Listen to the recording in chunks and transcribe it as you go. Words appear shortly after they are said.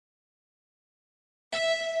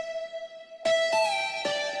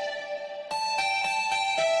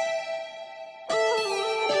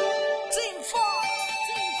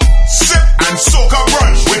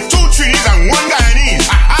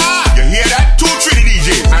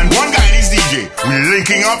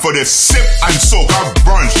linking up for the Sip and Soca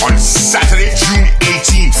brunch on Saturday, June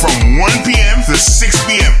 18th from 1 p.m. to 6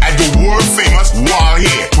 p.m. at the world famous Wall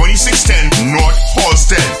Here, 2610 North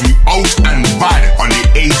Halsted. We out and bad on the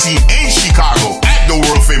 18th in Chicago at the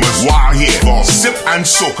world famous Wall Here for Sip and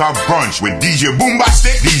Soca brunch with DJ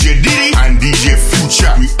Boombastic, DJ Diddy, and DJ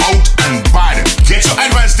Future. We out and bad. Get your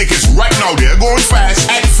advance tickets right now. They're going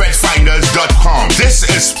fast at FedFinders.com. This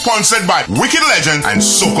is sponsored by Wicked Legend and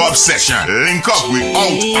Soca Obsession. Link up, we out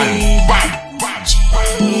and bad.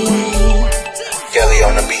 Kelly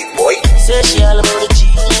on the beat, boy. Say she all about the G.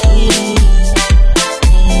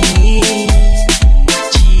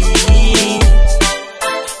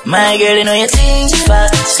 My girl, you know you sing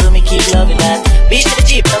fast, so me keep loving that. Beat the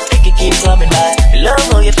Jeep, I think you keep coming back. Love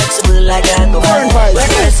how you're flexible like I go on. When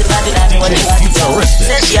first imagine I what you want to do.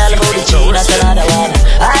 Say she all about the G, that's another one.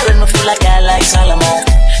 I run me feel like I like Solomon.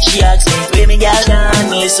 She asked me, where me girl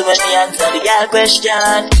gone? Me so when me answer the girl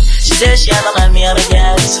question. She says she have a man, me have a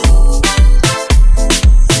girl too.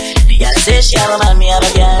 The girl says she have a man, me have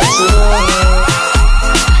a girl too.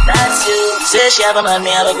 That's you. Say she have a man,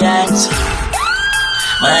 me have a girl too.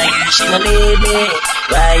 My girl, she no need me.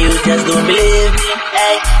 Why you just don't believe me?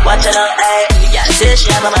 Hey, watch her out, hey. The girl say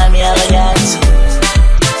she have a man, me have a girl too.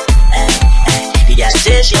 Hey, hey. The girl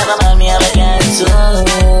say she have a man, me have a girl too.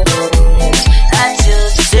 That's you.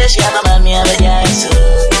 She say she have a man, me have a girl too.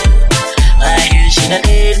 My girl, she no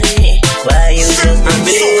need me. Why you just don't believe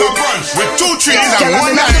me? Soca brunch with 2 trees and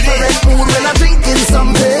 1 night. Different mood when I'm drinking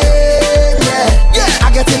something. Yeah.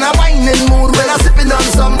 I get in a whining mood when I'm sipping on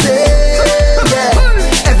something. Yeah.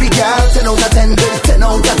 Every girl, 10 out of 10, 10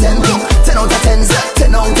 out of 10, 10 out of 10,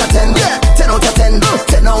 10 out of 10, 10 out of 10,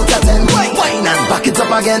 10 out of 10. Wine and back it up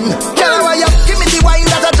again. Girl, I want you give me the wine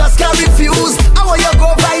that I just can't refuse. I want you go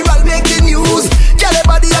viral, make the news. Girl,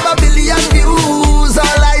 everybody have a billion views.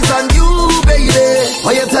 All eyes on you, baby.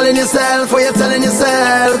 What you telling yourself? What you telling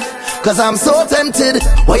yourself? Cause I'm so tempted.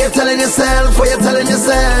 What you telling yourself? What you telling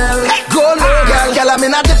yourself? Go low, girl. Girl, I'm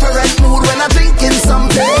in a different mood when I'm drinking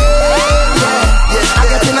something. I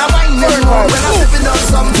get in a whining mood when I'm sipping on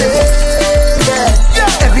something.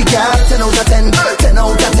 Yeah. Every girl, 10 out of 10, 10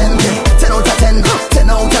 out of 10, 10 out of 10, 10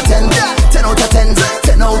 out of 10, 10 out of 10,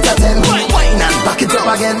 10 out of 10. Wine and back it up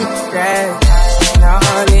again.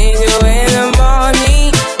 I need you in the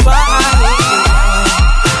morning, but I need you.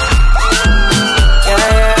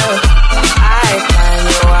 Yeah. I find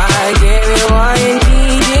you, I give you what you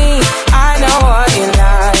need. I know what you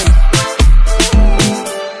like.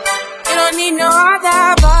 You don't need no other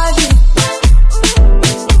body.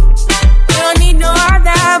 You don't need no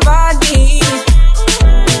other body.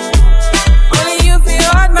 Only you feel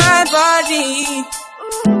on my body.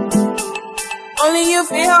 Only you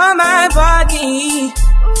feel on my body.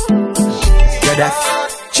 Yeah, that.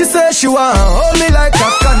 She says she want hold me like a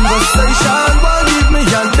conversation. Won't give me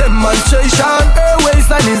a demonstration. Her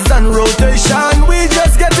waistline is on rotation. We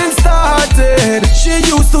just getting started. She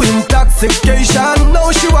used to intoxication. Now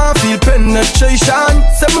she want feel penetration.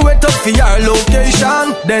 Send me wait up for your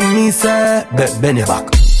location. Then me say, bend your back.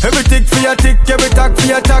 Every tick for your tick, every tack for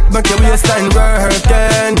your tack. Make your waistline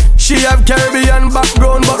working. She have Caribbean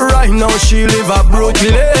background, but right now she live at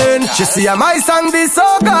Brooklyn. She see my song be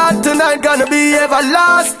so good tonight, gonna be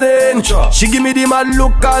everlasting. She give me the mad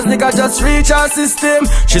look, cause nigga just reach her system.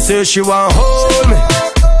 She say she want hold me,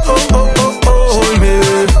 hold me.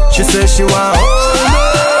 She say she want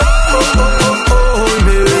hold me, hold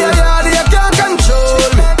me. Yeah, you can't control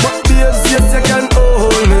me, but babes, yes you can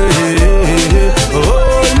hold me.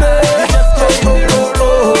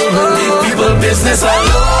 Business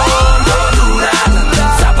alone, don't do that.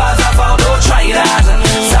 Zappa, don't try that.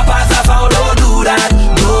 Zappa, don't do that.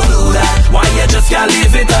 Don't do that. Why you just can't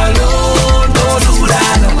leave it alone? Don't do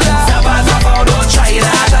that. Zappa, don't try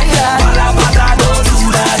that. Bada, don't do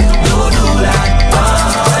that. Don't do that.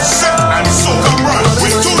 Sip and Soca brunch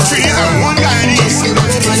with 2 trees and 1 guy.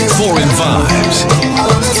 Foreign vibes.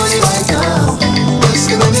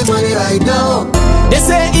 They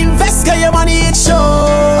say invest, get your money, it shows.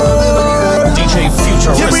 DJ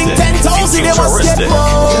Futuristic. You bring 10,000, you must get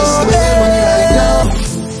more.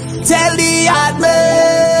 Tell the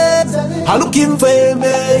admin, I'm looking for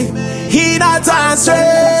me. He not answering,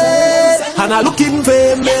 and I'm looking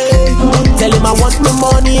for me. Tell him I want my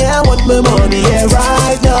money, I want my money, yeah,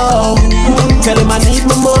 right now. Tell him I need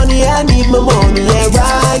my money, I need my money, yeah,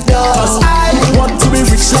 right now. Cause I want to be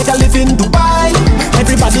rich like I live in Dubai.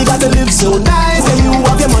 Everybody gotta live so nice. And you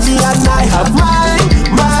have your money and I have mine,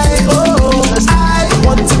 oh. I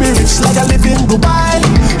want to be rich like I live in Dubai.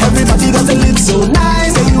 Everybody gotta live so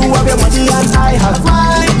nice. And you have your money and I have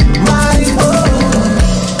mine, oh.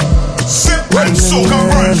 Sip and Soca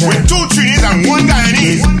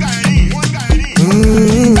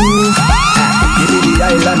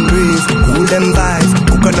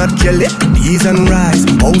jelly, peas and rice,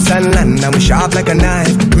 house and land, and we sharp like a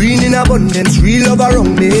knife. Green in abundance, real love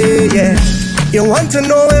around me, yeah. You want to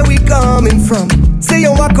know where we coming from? Say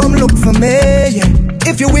you want come look for me, yeah.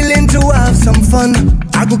 If you're willing to have some fun,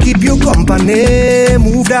 I go keep you company.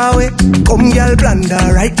 Move that way, come girl,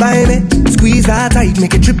 blunder right by me. Squeeze that tight,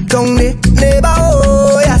 make it trip down there. Neighbor,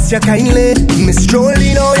 oh, yes, you kindly. Miss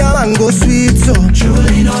Jolene, oh, your mango sweet, so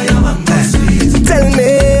Jolene, oh, your mango sweet. Tell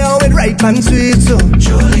me how it ripe and sweet, so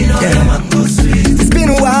Jolene, oh, your mango sweet. It's been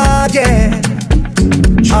a while, yeah.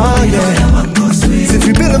 Oh, yeah. Since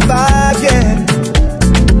we built a vibe, yeah.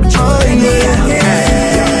 Oh, yeah, yeah.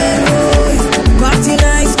 Party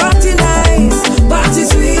nice, party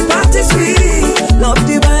sweet, love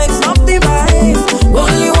the vibe.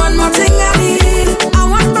 Only one more thing I need. I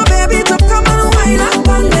want my baby to come and wind up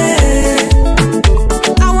on me.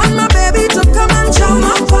 I want my baby to come and jump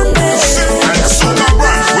up on me. And so my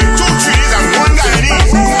brunch with 2 trees and 1 guy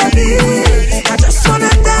Baby, I just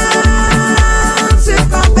wanna dance with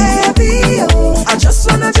my baby. Oh, I just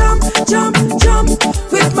wanna jump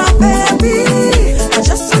with my baby. I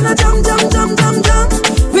just wanna jump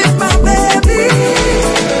with my baby.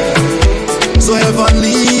 So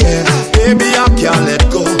heavenly, yeah. Baby, I can't let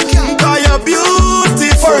go. Cause you're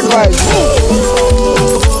beautiful.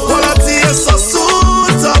 Quality is so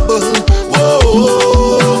suitable.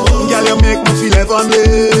 Whoa, girl, you make me feel heavenly.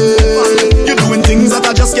 You're doing things that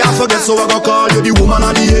I just can't forget. So I gonna call you the woman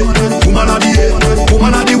of the year. Woman of the year.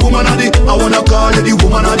 Woman of the, woman of the. I wanna call you the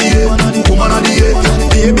woman of the year. Woman of the year.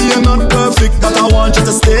 Baby, you're not perfect, but I want you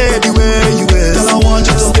to stay the way you is. Girl, I want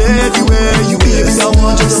you to stay the way you is. I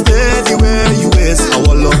want you to stay the way you is. I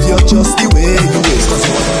will love you just the way you is.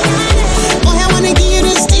 Boy, I wanna give you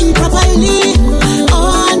this thing properly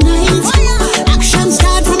all night. Action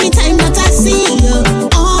start from the time that I see you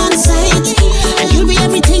on sight. And you'll be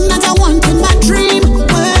everything that I want in my dream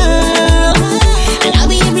world. And I'll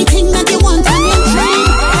be everything that you want in your dream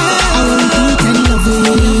world. I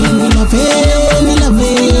wanna be and love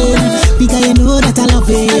it, because you know that I love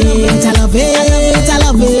it.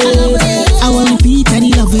 I wanna be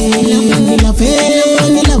and love it.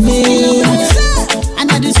 And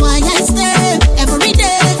that is why I stay every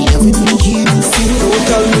day. Everybody hear me say, don't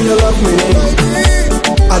tell me you love me.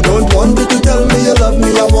 I don't want you to tell me you love me.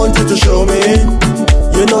 I want you to show me.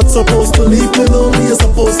 You're not supposed to leave me lonely. You're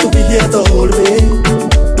supposed to be here to hold me.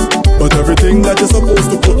 But everything that you're supposed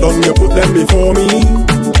to put down, you put them before me.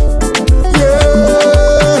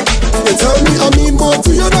 Yeah. You tell me I mean more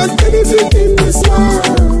to you than anything in this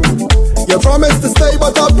world. You promise to stay,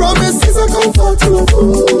 but I promise is a comfort to a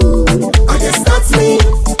fool. I guess that's me.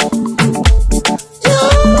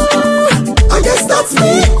 Yeah, I guess that's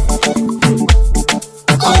me.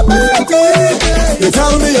 Oh baby, you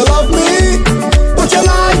tell me you love me, but you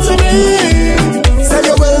lie to me. Said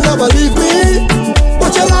you will never leave me,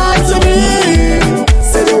 but you lie to me.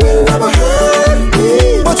 Said you will never hurt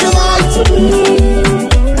me, but you lie to me.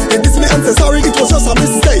 You diss me and say sorry, it was just a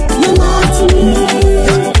mistake. You lied to me.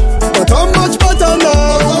 But how much better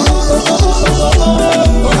now?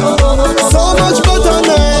 So much better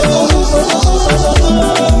now.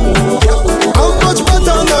 How much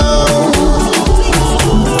better now?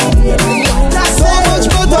 So much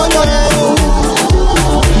better now.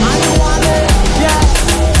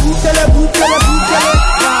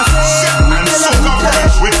 And so my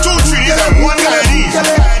brunch with 2 trees and 1 guy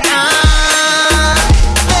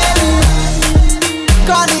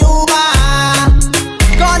Call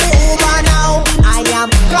the Uber now. I am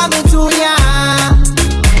coming to ya.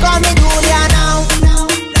 Call me to ya now.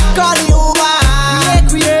 Call the Uber.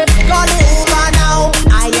 Call the Uber now.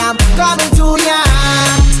 I am coming to ya.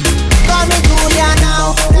 Call me to ya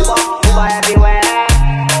now. Uber everywhere.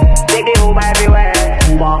 Take the Uber everywhere.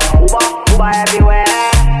 Uber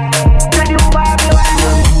everywhere. Take the Uber everywhere.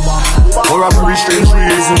 For a very strange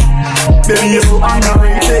reason, baby, you're so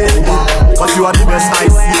underrated. Cause you are the best I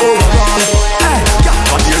see overall. Hey,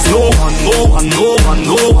 but there's no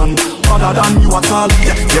one other than you at all.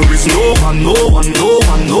 Yeah, there is no one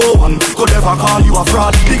could ever call you a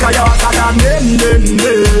fraud. Because you're hotter than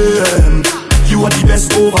them. You are the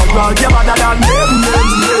best overall. You're better than them.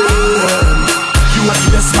 You are the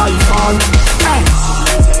best by far. Hey,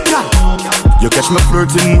 yeah. You catch me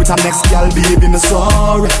flirting with a next gal, baby, me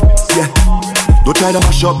sorry. Yeah. Don't try to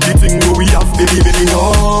mash up the thing where we have, baby,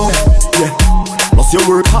 no. Yeah. Plus you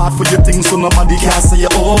work hard for your things so nobody can say you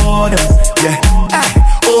own. Yeah.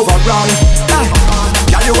 Overall.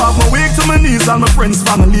 Girl, you have my wake to my knees and my friends,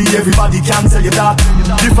 family, everybody can tell you that.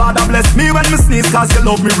 The Father bless me when me sneeze, cause you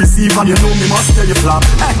love me receive and you know me must tell you flap.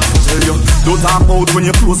 Hey, tell you, don't talk out when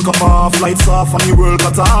your clothes come off, lights off and your world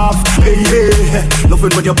cut off. Hey, hey,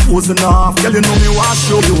 loving when you're posing off. Girl, you know me want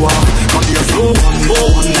show you off. Cause there's no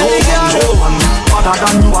one other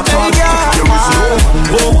than you a fraud. There is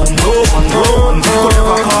no one could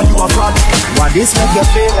ever call you a fraud. Why this make you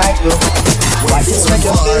feel like you? Why this make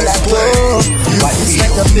you feel like you? Why this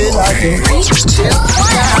make you feel like you?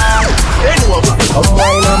 Come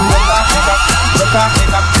wine and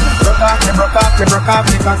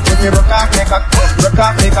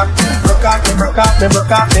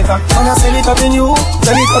broke off me cock. Wanna send it up in you, up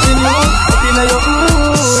in your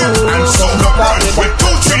And so with 2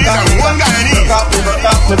 trees and 1 guy in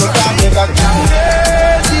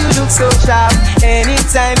Yes, you look so sharp.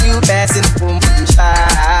 Anytime you passing, boom, boom,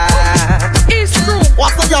 sharp. It's true.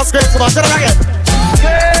 What's the girl scream? Come on, say it again.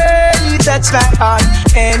 Girl, you touch my heart.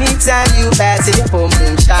 Anytime you passing, boom,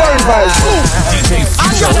 boom, sharp.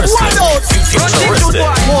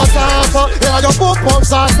 Your book pump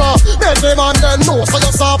saucer, make them and then know so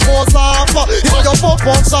you saw pose off. Your book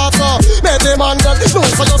pump saucer, make them and then know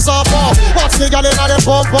so you saw off. Watch the girl in the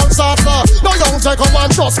pump saucer. No young Jacob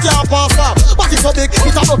and just can't pass her. But it's so big,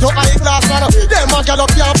 it's a blood to eyeglass man. Them a girl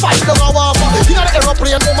up can't fight them a walk. In the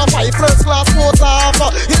aeroplane, them a fight first class pose off.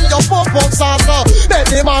 In your pump saucer, make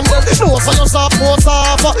them and then know so you saw pose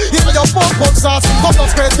off. In your pump saucer, come on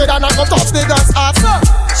straight to the and go touch the dance heart.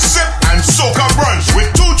 Sip and soca brunch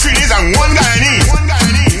with 2 trees and 1 guy in each.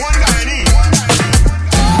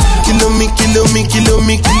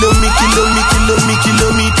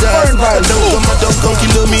 Kilometers. I don't come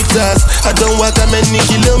kilometers. I don't walk that many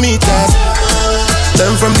kilometers.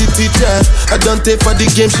 Learn from the teacher. I don't take for the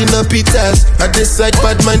game, she no pitas. I decide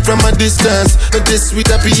bad mind from a distance. Not this sweet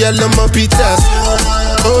happy yellow my pitas.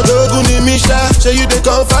 Oh, Doguni Misha, show you the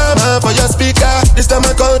confirm for your speaker. This time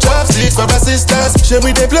I call chopsticks for assistance. Show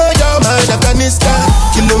me they blow your mind, Afghanistan.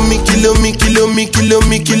 Kilometers.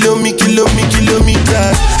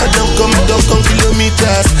 I don't come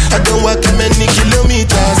kilometers. I don't walk that many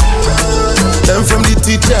kilometers. Learn from the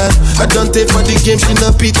teacher. I don't take for the game, she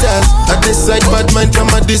no pitas. I decide bad mind from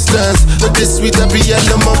a distance. Not this sweet happy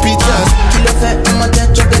yellow my pitas. Kilo fat, I'ma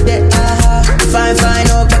touch you get it. Fine,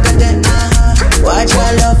 oh, back at it. Watch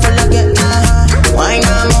your love for like it. Wine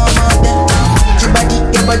on more than.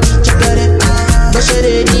 Your body, check it. Push it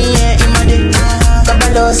in, yeah, in my dick.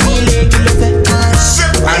 Kabalo, see, kilo fat.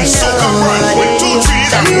 Sip and soca brunch with 2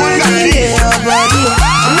 trees and 1 guy in each.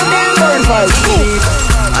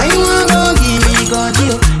 I wanna go give me God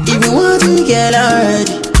you. If you want to get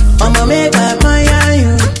already, I'ma make up my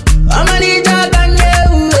you. I'ma need your gun,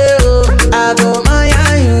 I go my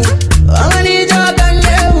you. I'ma need your gun,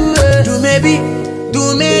 do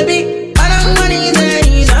maybe. I don't want it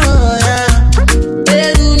easy,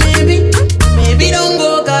 yeah. Do maybe don't go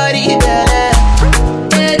carry that.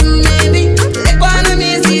 Do maybe, let one of me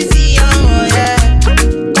see, yeah.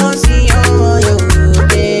 Come see, yo,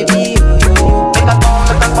 baby.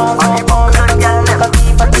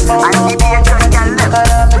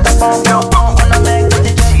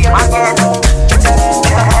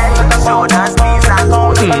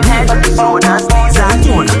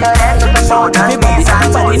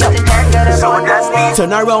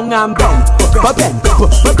 Turn around and bend,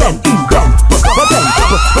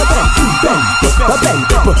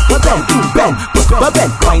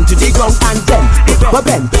 wind to the ground and bend.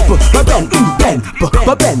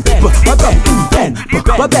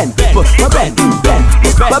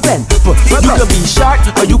 You could be short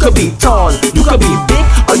or you could be tall. You could be big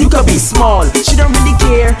or you could be small. She don't really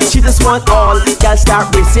care, she just want all. Girl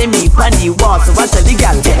start racing me on the wall. So I tell the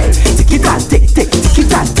girl, tick it and tick, tick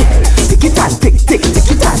it and tick, tick it and tick, tick it and tick,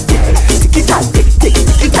 tick it and tick, tick it and tick,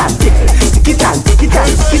 tick it and tick, tick it and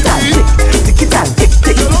tick, tick it and tick,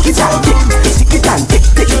 tick it and tick, tick it and tick,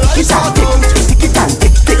 tick it and tick, tick it and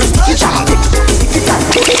tick, tick it and tick, tick it and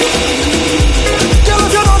tick. Girl,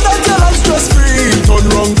 if you know that your life's stress free, turn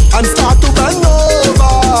round and start to bend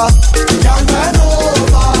over. Girl, bend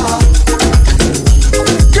over.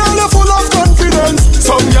 Girl, you're full of confidence.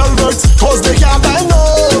 Some girl works 'cause they can't bend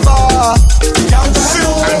over. Girl, bend over. Sip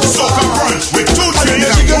and soca brunch with 2 trees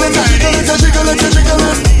and 1 guy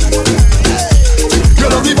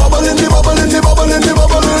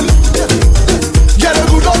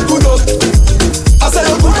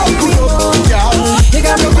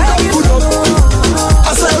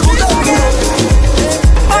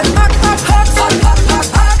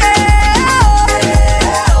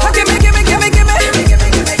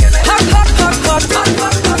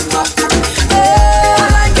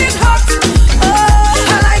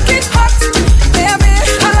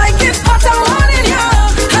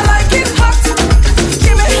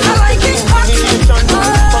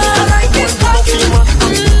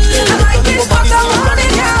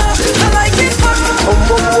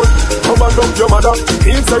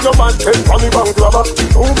bad head from the bank robber.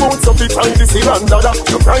 Two boots of the time this is and dada.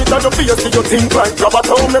 You bright on your face, you think like rubber.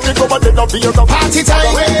 Town every go but they love you. Party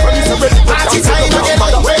time, party time again.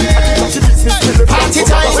 Party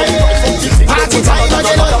time, party time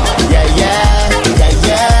again. Yeah, yeah,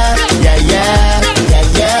 yeah, yeah, yeah, yeah,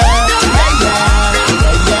 yeah,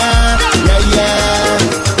 yeah, yeah.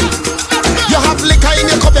 You have liquor in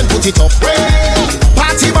your cup and put it up.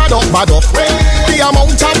 Party bad up, bad up. The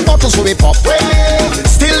amount of bottles we pop.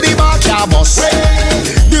 Still the bar car bus.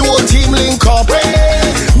 The whole team link up.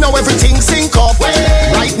 Now everything sync up.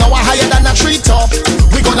 Right now we're higher than a tree top.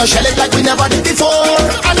 We gonna shell it like we never did before.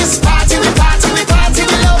 And it's party, we party, we party,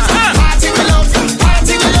 we love. Party, we love.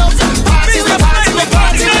 Party, we love. Party, we party, we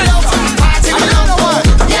party, we love. Party, we love.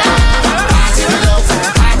 Yeah. Party, we love.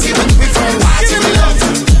 Party, we friends. Party, we love.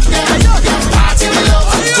 Yeah. Party, we love.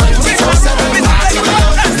 24/7. Party, we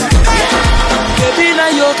love. Baby, na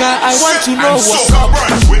yoga, I want to know what's up.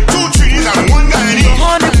 With 2 trees and 1 guy in it.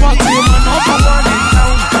 Honey party, man, number one in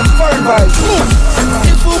town. Foreign vibes.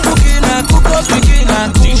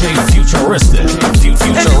 DJ Futuristic.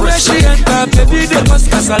 Anywhere she enter, baby, they cause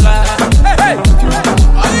casala. Hey,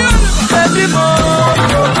 baby, more,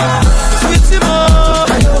 sweetie, more,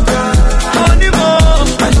 honey, more,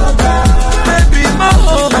 baby,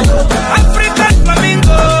 more, African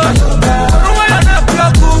flamingo, Rwanda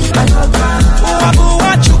Plaku, Uwabu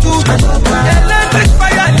Wachuku, electric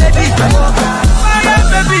fire lady, fire,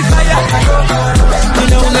 baby, fire. You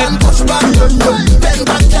know them push back, bend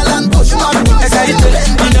back, tell and push back.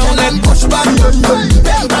 You know them push back, bend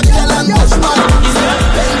back, tell and push back.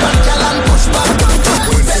 Bend back, tell and push back. Bend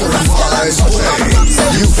back, tell and push back.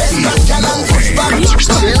 Bend back, tell and push back.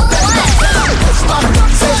 Bend back, tell and push back.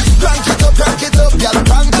 Say, crank it up, girl,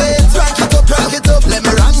 crank it, crank it up, crank it up. Let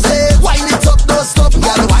me rank it, wind it up, don't stop,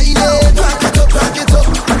 girl, wind it, crank it up, crank it up.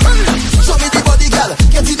 Show me the body, girl,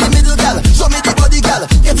 get in the middle, girl. Show me the body, girl,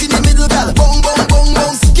 get in the middle, girl. Boom, boom, boom,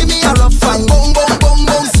 boom, give me a rough fine. Boom, boom, boom,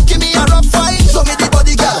 boom, give me a rough fine. Show me the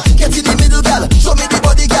body, girl, get in the middle, girl. Show me the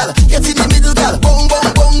body, girl, get in the middle, girl. Boom, boom,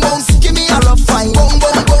 boom, boom, give me a rough fine. Boom,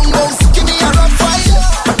 boom, boom, boom, give me a rough fine.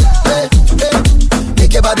 Hey, hey,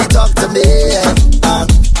 make your body talk to me. Hey,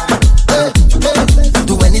 hey,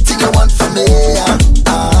 do anything you want for me.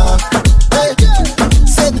 Hey,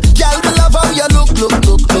 said, girl, me love how you look.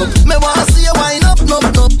 Me wanna see you wind up,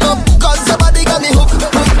 cause your body got me hooked.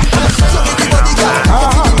 Show me the body, girl, get in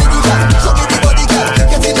the middle, girl. Show me the body, girl,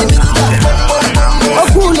 get in the middle, girl. Boom, boom, boom,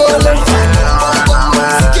 boom. Oh,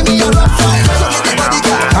 cool, give me a rough fine. Show me the body,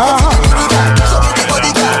 girl, show me the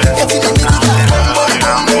body, girl, get in the middle, girl. Boom,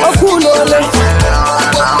 boom, boom. Oh, cool,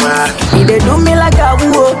 they do me like a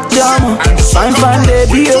woo, dumb. Fine,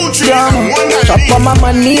 baby, oh, dumb. Chop on my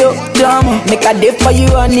money, oh, dumb. Make a day for you,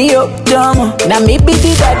 honey, oh, dumb. Now me be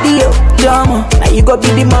the daddy, oh, dumb. Now you go be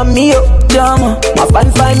the mommy, oh, dumb. My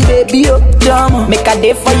fine, baby, oh, dumb. Make a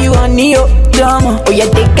day for you, honey, oh, dumb. Oh, you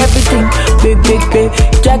take everything, big,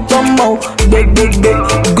 Jack Tomo, big,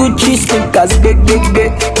 Gucci sneakers, big,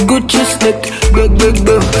 Gucci sneak, big,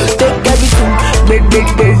 take everything, big,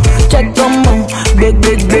 Jack Tomo, big,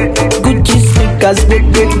 Gucci sneakers, big,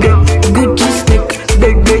 Gucci sneak,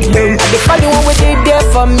 big, I define the one where they there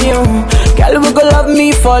for me, girl, we go love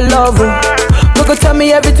me for love, we go tell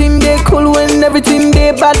me everything they cool when everything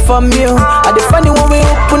they bad for me, I define the one we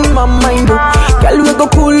open my mind, girl, we go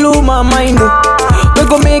cool my mind, we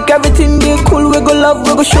go make everything they cool, we go love,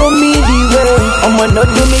 we go show me the way, I'ma not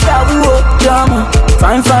do me that, oh, drama,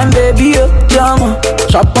 fine, baby, oh, drama,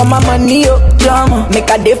 chop on my money, oh, drama, make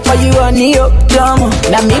a day for you, honey, oh, drama,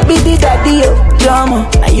 now me be the daddy, oh, drama,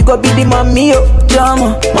 now you go be the mommy, oh,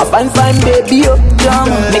 drama, my fine, baby, oh,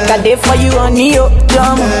 drama, make a day for you, honey, oh,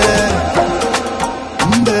 drama.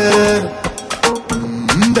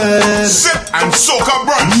 Sip and soak up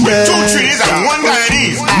brunch with 2 trees and 1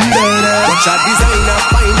 Guyanese. Watch a designer,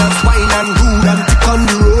 fine and rude and tick on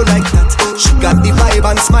the road like that. She got the vibe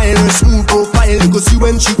and smile, her smooth profile. You go see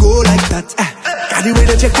when she go like that. Got the way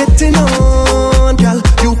that you're getting on, girl.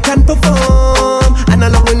 You can perform, and I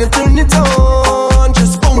love when you turn it on.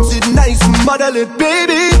 Just bounce it nice and model it,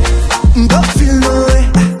 baby. Don't feel no way,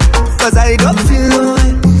 cause I don't feel no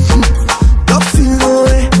way. Don't feel no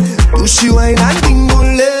way. Do she wine and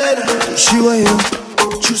dingle it? Do she wine up?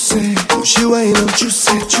 Juicy. Do she wine up?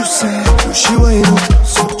 Juicy. Do she wine up?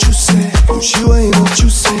 So juicy. Do she wine up?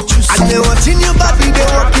 Juicy. And they want in your body, they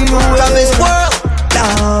walking away. From this world,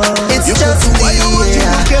 it's just me.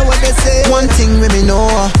 One thing with me know,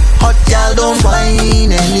 hot gal don't whine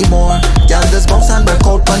anymore. Gal just bounce and break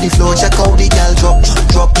out on the floor. Check out the gal drop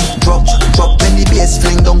when the bass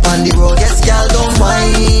fling down on the road. Yes, gal don't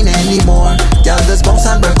whine anymore. Gal just bounce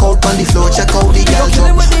and break out on the floor. Check out the gal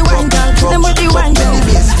drop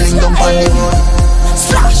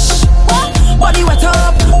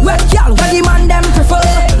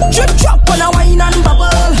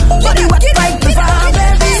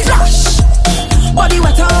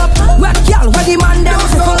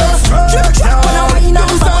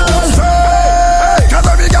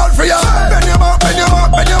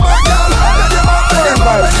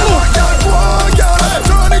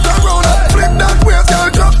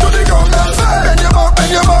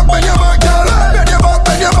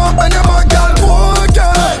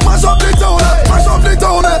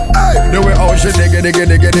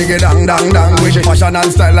diggy dang dang dang. With she fashion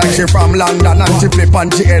and style like she from London, and she flip on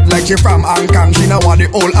she head like she from Hong Kong. She know want the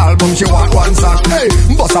whole album, she want one song. Hey,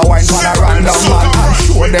 bust a wine for a random man and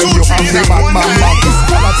show them you have the bang bang bang. It's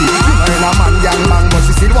quality, you know in a man young man, but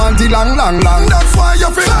she still want the long long long. That's why you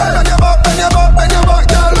feel bend your back, bend your back, bend your back,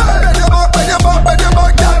 girl. Bend your back, bend your back, bend your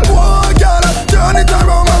back, girl. Whoa, girl, turn it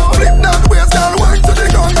around and flip that waist, girl. Wine to the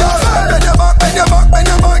ground, girl. Bend your back, bend your back, bend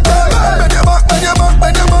your back, girl. Bend your back, bend your back,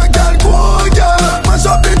 bend your back, girl. Whoa, girl, mash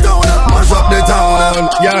up the town, mash up the town.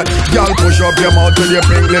 Yeah, girl, push up your mouth till you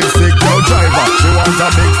pink lipstick. Yo, driver, she wants a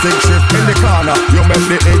big stick shift in the corner. You make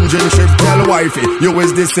the engine shift, tell wifey, you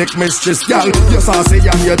is the sick mistress, girl. You saucy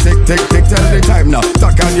and you tick, tick, tick, tell the time now.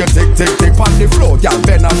 Tuck and you tick, tick, tick on the floor, girl.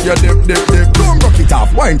 Bend and you dip, dip, dip. Don't rock it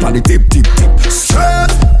off, wine on the tip, tip, tip.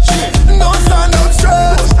 Straight, no stand up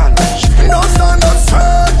straight. No stand up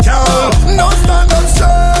straight, girl. No stand up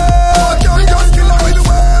straight. Girl, just kill her with the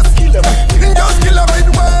waist. Just kill her with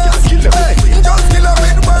the waist. Just kill her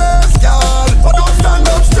with the waist, girl. Don't stand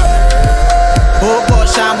up straight. Oh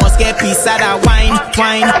gosh, I must get piece of that wine,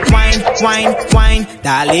 wine, wine, wine, wine.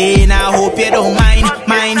 Darling, I hope you don't mind,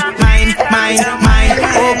 mind, mind, mind, mind.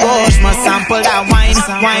 Oh gosh, must sample that wine,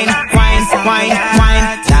 wine, wine, wine, wine.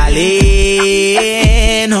 Darling,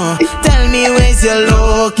 tell me where's your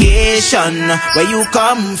location, where you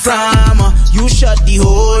come from. You shut the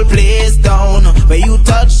whole place down. Where you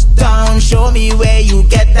touch down, show me where you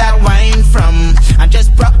get that wine from. And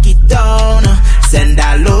just rock it down. Send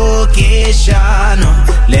that location.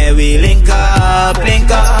 Let we link up,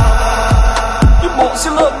 link up. You bossy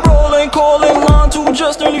look rolling, calling line to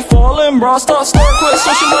just nearly falling. Bra start quick,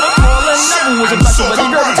 so she better callin'. Never was a black so but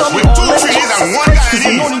you girl tell me all this. Cause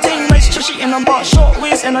you know the thing nice, chushy in a box, short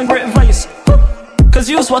waist and a great vice. Cause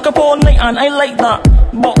you swag up all night and I like that.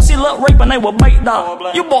 Boxy look rape and I will bite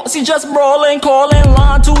that. You boxy just brawling, calling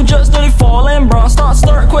line to just nearly falling. Bra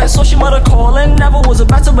start quick, so she mother calling. Never was a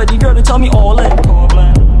better but the girl to tell me all in.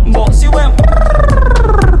 Boxy went,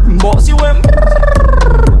 boxy went.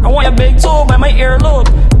 I want your big toe by my earlobe.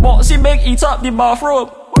 Boxy big eat up the bathrobe.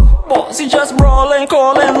 Boxy just brawling,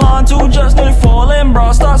 calling line to just nearly falling.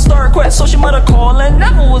 Bra start quick, so she mother calling.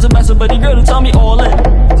 Never was a better but the girl to tell me all in.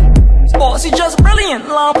 Bossy just brilliant,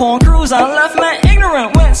 lamp on cruise and left man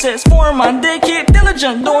ignorant. Went 6'4", man, they keep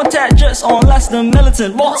diligent. Don't attack just on less than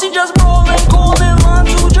militant. Bossy just brawling, calling, line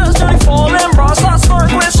to just nearly falling. Bra start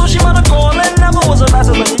quick, so she mother calling. Never was a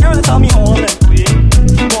better but the girl to tell me all in.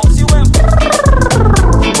 Bossy went,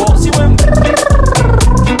 bossy went.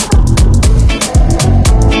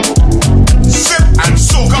 Sip and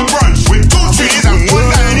soak a brunch with 2 trees and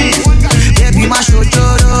 1 Chinese. Baby, mash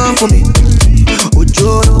ojoro for me.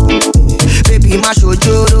 Ojoro. Baby, mash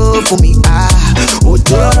ojoro for me. Ah,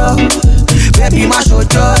 ojoro. Baby, mash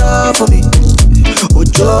ojoro for me.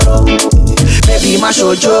 Ojoro. Baby, mash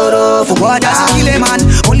ojoro for me. What does kill a man?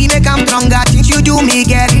 Only make him stronger. Things you do me,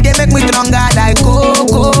 girl, they make me stronger. Like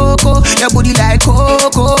coco, your booty like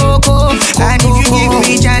coco. And if you give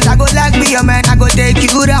me chance, I go like be your man. I go take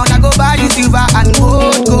you down. I go buy you silver and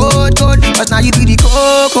gold. Cause now you be the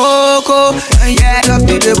coco. Yeah, love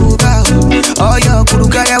to the buga. Oh, your kuru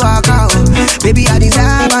kare waka. Baby, I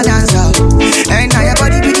deserve a dance out. And now your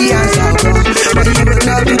body be the answer. Baby, you bring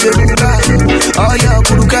love to the buga. Oh, your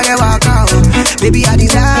kuru kare waka. Baby, I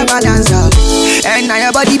deserve a dance out. And now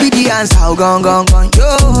your body be the answer. Gone. Yo,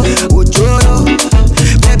 ojoro.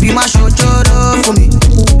 Baby, mash ojoro for me.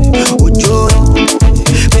 Ojoro.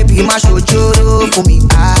 Baby, mash ojoro for me.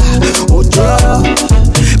 Ah, ojoro.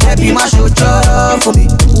 Baby, mash ojoro for me.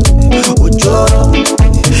 Ojoro.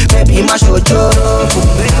 Baby, mash ojoro for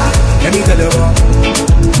me. Let me tell you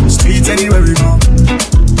what, streets anywhere we go.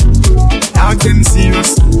 Dog them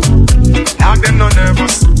serious, dog them no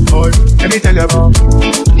nervous. Boy, let me tell you about,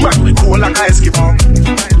 man we cool like ice skip on.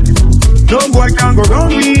 No boy can go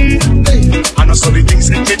round me. I know some things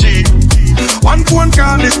in KG. One phone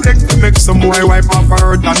call is take to make some boy wipe off her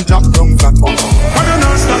heart and drop down flat. But you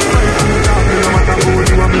don't stop crying.